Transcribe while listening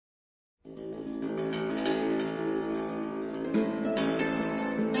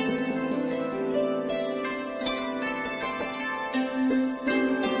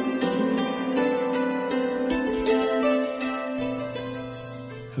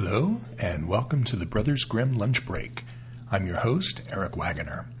Hello, and welcome to the Brothers Grimm Lunch Break. I'm your host, Eric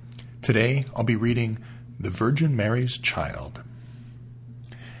Wagoner. Today, I'll be reading The Virgin Mary's Child.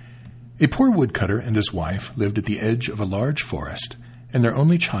 A poor woodcutter and his wife lived at the edge of a large forest, and their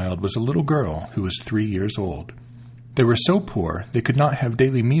only child was a little girl who was 3 years old. They were so poor they could not have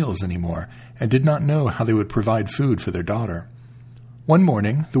daily meals anymore, and did not know how they would provide food for their daughter. One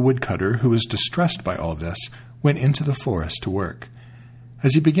morning, the woodcutter, who was distressed by all this, went into the forest to work.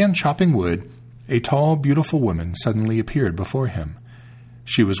 As he began chopping wood, a tall, beautiful woman suddenly appeared before him.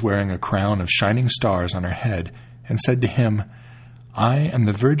 She was wearing a crown of shining stars on her head, and said to him, "I am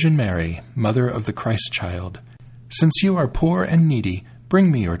the Virgin Mary, mother of the Christ child. Since you are poor and needy,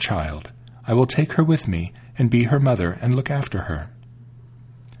 bring me your child. I will take her with me, and be her mother, and look after her."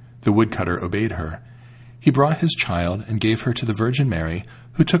 The woodcutter obeyed her. He brought his child, and gave her to the Virgin Mary,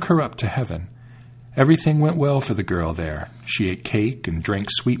 who took her up to heaven. Everything went well for the girl there. She ate cake and drank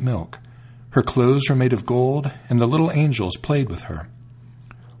sweet milk. Her clothes were made of gold, and the little angels played with her.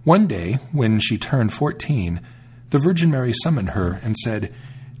 One day, when she turned 14, the Virgin Mary summoned her and said,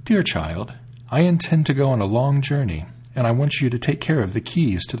 "Dear child, I intend to go on a long journey, and I want you to take care of the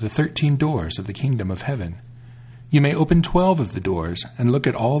keys to the 13 doors of the kingdom of heaven. You may open 12 of the doors and look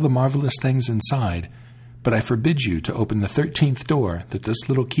at all the marvelous things inside, but I forbid you to open the 13th door that this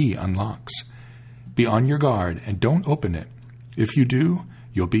little key unlocks. Be on your guard and don't open it. If you do,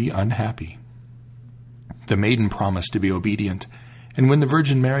 you'll be unhappy." The maiden promised to be obedient, and when the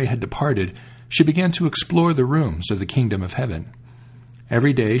Virgin Mary had departed, she began to explore the rooms of the kingdom of heaven.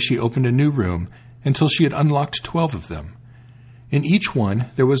 Every day she opened a new room until she had unlocked 12 of them. In each one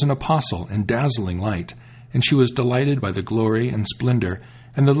there was an apostle in dazzling light, and she was delighted by the glory and splendor,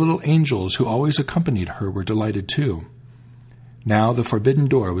 and the little angels who always accompanied her were delighted too. Now the forbidden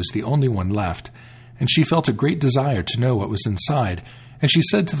door was the only one left, and she felt a great desire to know what was inside, and she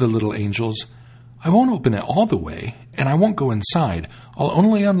said to the little angels, "I won't open it all the way, and I won't go inside. I'll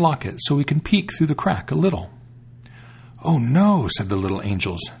only unlock it so we can peek through the crack a little." "Oh no," said the little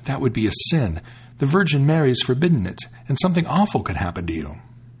angels, "that would be a sin. The Virgin Mary's forbidden it, and something awful could happen to you."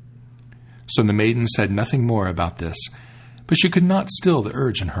 So the maiden said nothing more about this, but she could not still the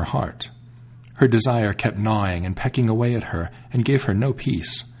urge in her heart. Her desire kept gnawing and pecking away at her, and gave her no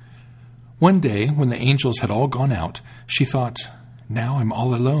peace. One day, when the angels had all gone out, she thought, "Now I'm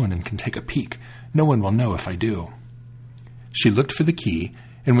all alone and can take a peek. No one will know if I do." She looked for the key,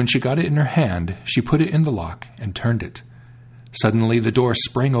 and when she got it in her hand, she put it in the lock and turned it. Suddenly the door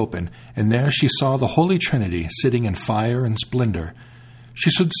sprang open, and there she saw the Holy Trinity sitting in fire and splendor. She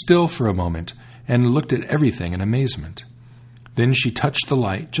stood still for a moment and looked at everything in amazement. Then she touched the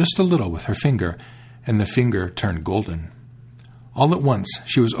light just a little with her finger, and the finger turned golden. All at once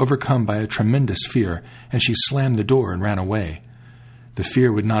she was overcome by a tremendous fear, and she slammed the door and ran away. The fear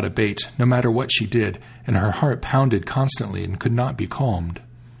would not abate, no matter what she did, and her heart pounded constantly and could not be calmed.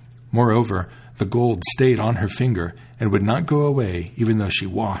 Moreover, the gold stayed on her finger and would not go away, even though she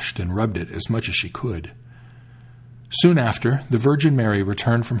washed and rubbed it as much as she could. Soon after, the Virgin Mary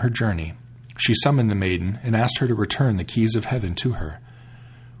returned from her journey. She summoned the maiden and asked her to return the keys of heaven to her.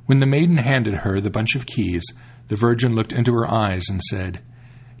 When the maiden handed her the bunch of keys, the Virgin looked into her eyes and said,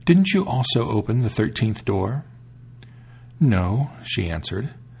 "Didn't you also open the 13th door?" "No," she answered.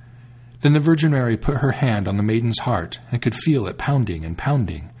 Then the Virgin Mary put her hand on the maiden's heart and could feel it pounding and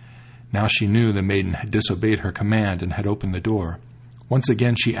pounding. Now she knew the maiden had disobeyed her command and had opened the door. Once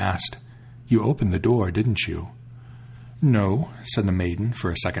again she asked, "You opened the door, didn't you?" "No," said the maiden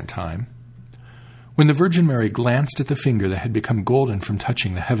for a second time. When the Virgin Mary glanced at the finger that had become golden from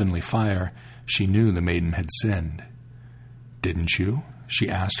touching the heavenly fire, she knew the maiden had sinned. "Didn't you?" she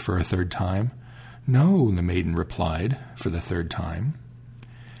asked for a third time. "No," the maiden replied for the third time.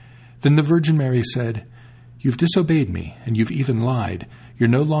 Then the Virgin Mary said, "You've disobeyed me, and you've even lied. You're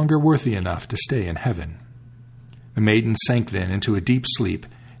no longer worthy enough to stay in heaven." The maiden sank then into a deep sleep,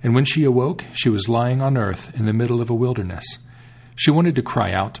 and when she awoke, she was lying on earth in the middle of a wilderness. She wanted to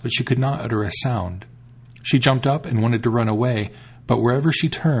cry out, but she could not utter a sound. She jumped up and wanted to run away, but wherever she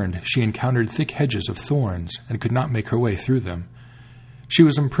turned, she encountered thick hedges of thorns and could not make her way through them. She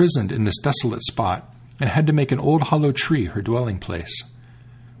was imprisoned in this desolate spot and had to make an old hollow tree her dwelling place.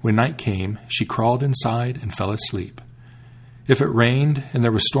 When night came, she crawled inside and fell asleep. If it rained and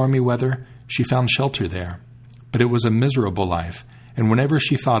there was stormy weather, she found shelter there. But it was a miserable life, and whenever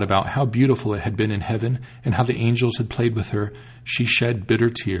she thought about how beautiful it had been in heaven and how the angels had played with her, she shed bitter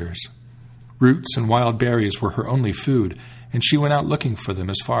tears. Roots and wild berries were her only food, and she went out looking for them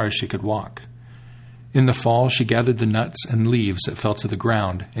as far as she could walk. In the fall she gathered the nuts and leaves that fell to the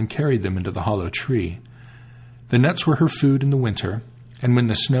ground and carried them into the hollow tree. The nuts were her food in the winter, and when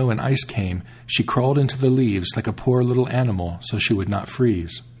the snow and ice came, she crawled into the leaves like a poor little animal so she would not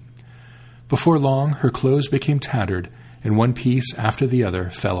freeze. Before long, her clothes became tattered, and one piece after the other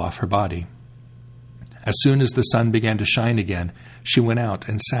fell off her body. As soon as the sun began to shine again, she went out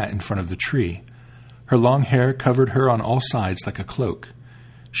and sat in front of the tree. Her long hair covered her on all sides like a cloak.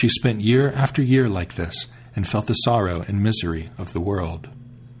 She spent year after year like this, and felt the sorrow and misery of the world.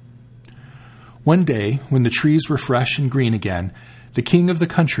 One day, when the trees were fresh and green again, the king of the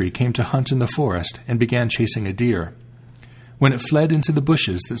country came to hunt in the forest and began chasing a deer. When it fled into the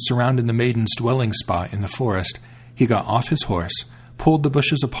bushes that surrounded the maiden's dwelling spot in the forest, he got off his horse, pulled the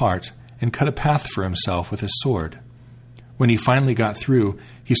bushes apart, and cut a path for himself with his sword. When he finally got through,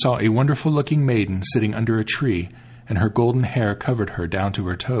 he saw a wonderful-looking maiden sitting under a tree, and her golden hair covered her down to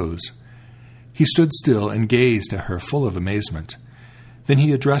her toes. He stood still and gazed at her full of amazement. Then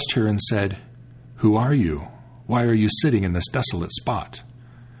he addressed her and said, "Who are you? Why are you sitting in this desolate spot?"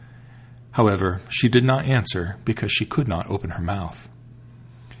 However, she did not answer because she could not open her mouth.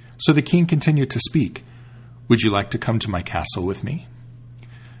 So the king continued to speak. "Would you like to come to my castle with me?"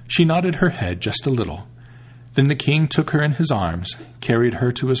 She nodded her head just a little. Then the king took her in his arms, carried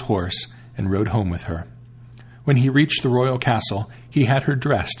her to his horse, and rode home with her. When he reached the royal castle, he had her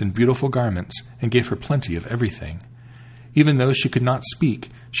dressed in beautiful garments and gave her plenty of everything. Even though she could not speak,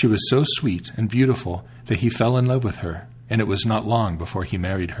 she was so sweet and beautiful that he fell in love with her, and it was not long before he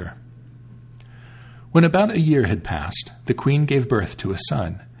married her. When about a year had passed, the queen gave birth to a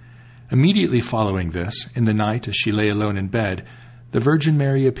son. Immediately following this, in the night as she lay alone in bed, the Virgin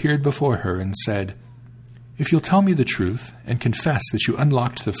Mary appeared before her and said, "If you'll tell me the truth and confess that you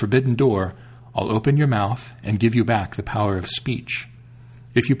unlocked the forbidden door, I'll open your mouth and give you back the power of speech.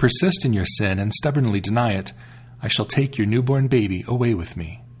 If you persist in your sin and stubbornly deny it, I shall take your newborn baby away with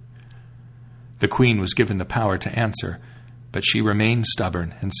me." The queen was given the power to answer, but she remained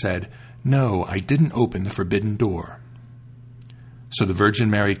stubborn and said, "No, I didn't open the forbidden door." So the Virgin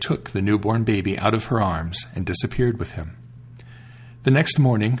Mary took the newborn baby out of her arms and disappeared with him. The next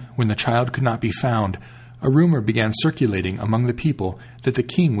morning, when the child could not be found, a rumor began circulating among the people that the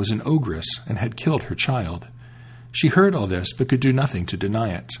king was an ogress and had killed her child. She heard all this but could do nothing to deny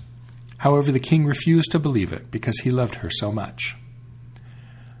it. However, the king refused to believe it because he loved her so much.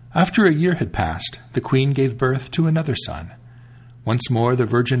 After a year had passed, the queen gave birth to another son. Once more the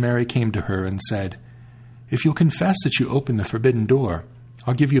Virgin Mary came to her and said, "If you'll confess that you opened the forbidden door,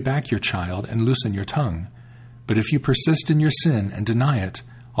 I'll give you back your child and loosen your tongue. But if you persist in your sin and deny it,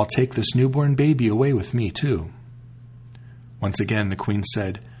 I'll take this newborn baby away with me too." Once again the queen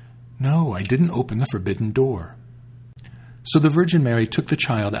said, "No, I didn't open the forbidden door." So the Virgin Mary took the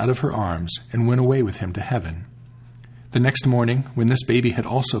child out of her arms and went away with him to heaven. The next morning, when this baby had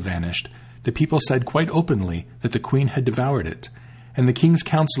also vanished, the people said quite openly that the queen had devoured it, and the king's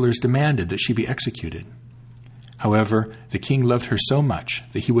counselors demanded that she be executed. However, the king loved her so much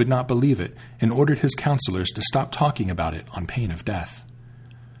that he would not believe it and ordered his counselors to stop talking about it on pain of death.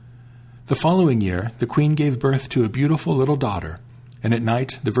 The following year, the queen gave birth to a beautiful little daughter, and at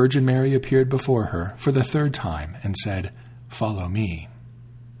night the Virgin Mary appeared before her for the third time and said, "Follow me."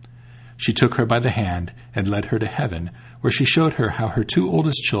 She took her by the hand and led her to heaven, where she showed her how her two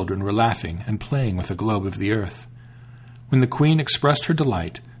oldest children were laughing and playing with a globe of the earth. When the queen expressed her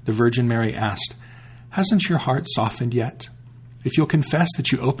delight, the Virgin Mary asked, "Hasn't your heart softened yet? If you'll confess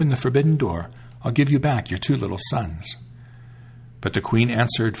that you opened the forbidden door, I'll give you back your two little sons." But the queen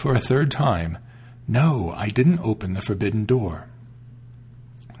answered for a third time, "No, I didn't open the forbidden door."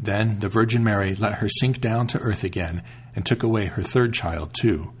 Then the Virgin Mary let her sink down to earth again and took away her third child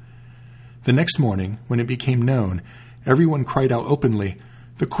too. The next morning, when it became known, everyone cried out openly,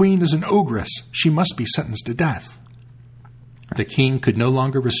 "The queen is an ogress! She must be sentenced to death!" The king could no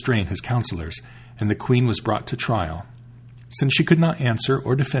longer restrain his counselors, and the queen was brought to trial. Since she could not answer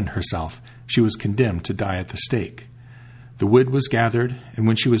or defend herself, she was condemned to die at the stake. The wood was gathered, and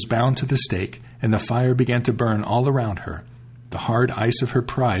when she was bound to the stake, and the fire began to burn all around her, the hard ice of her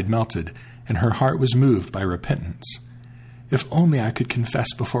pride melted, and her heart was moved by repentance. "If only I could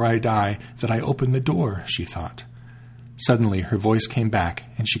confess before I die that I opened the door," she thought. Suddenly her voice came back,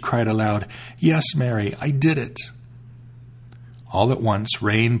 and she cried aloud, "Yes, Mary, I did it." All at once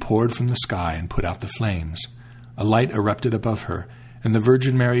rain poured from the sky and put out the flames. A light erupted above her, and the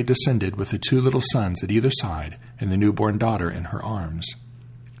Virgin Mary descended with the two little sons at either side and the newborn daughter in her arms.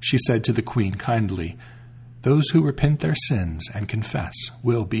 She said to the queen kindly, "Those who repent their sins and confess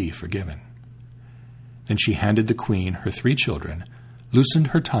will be forgiven." Then she handed the queen her 3 children, loosened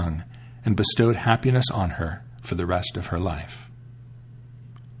her tongue, and bestowed happiness on her for the rest of her life.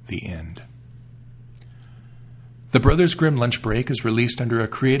 The end. The Brothers Grimm Lunch Break is released under a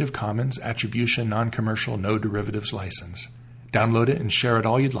Creative Commons Attribution Non-Commercial No Derivatives license. Download it and share it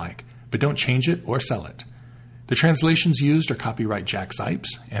all you'd like, but don't change it or sell it. The translations used are copyright Jack Zipes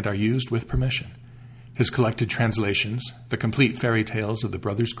and are used with permission. His collected translations, The Complete Fairy Tales of the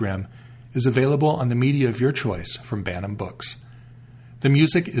Brothers Grimm, is available on the media of your choice from Bantam Books. The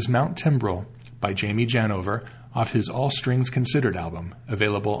music is Mount Timbrel by Jamie Janover off his All Strings Considered album,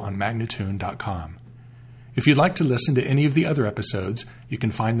 available on Magnatune.com. If you'd like to listen to any of the other episodes, you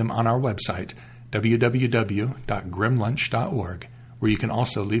can find them on our website, www.grimlunch.org, where you can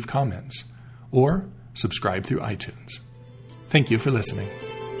also leave comments, or subscribe through iTunes. Thank you for listening.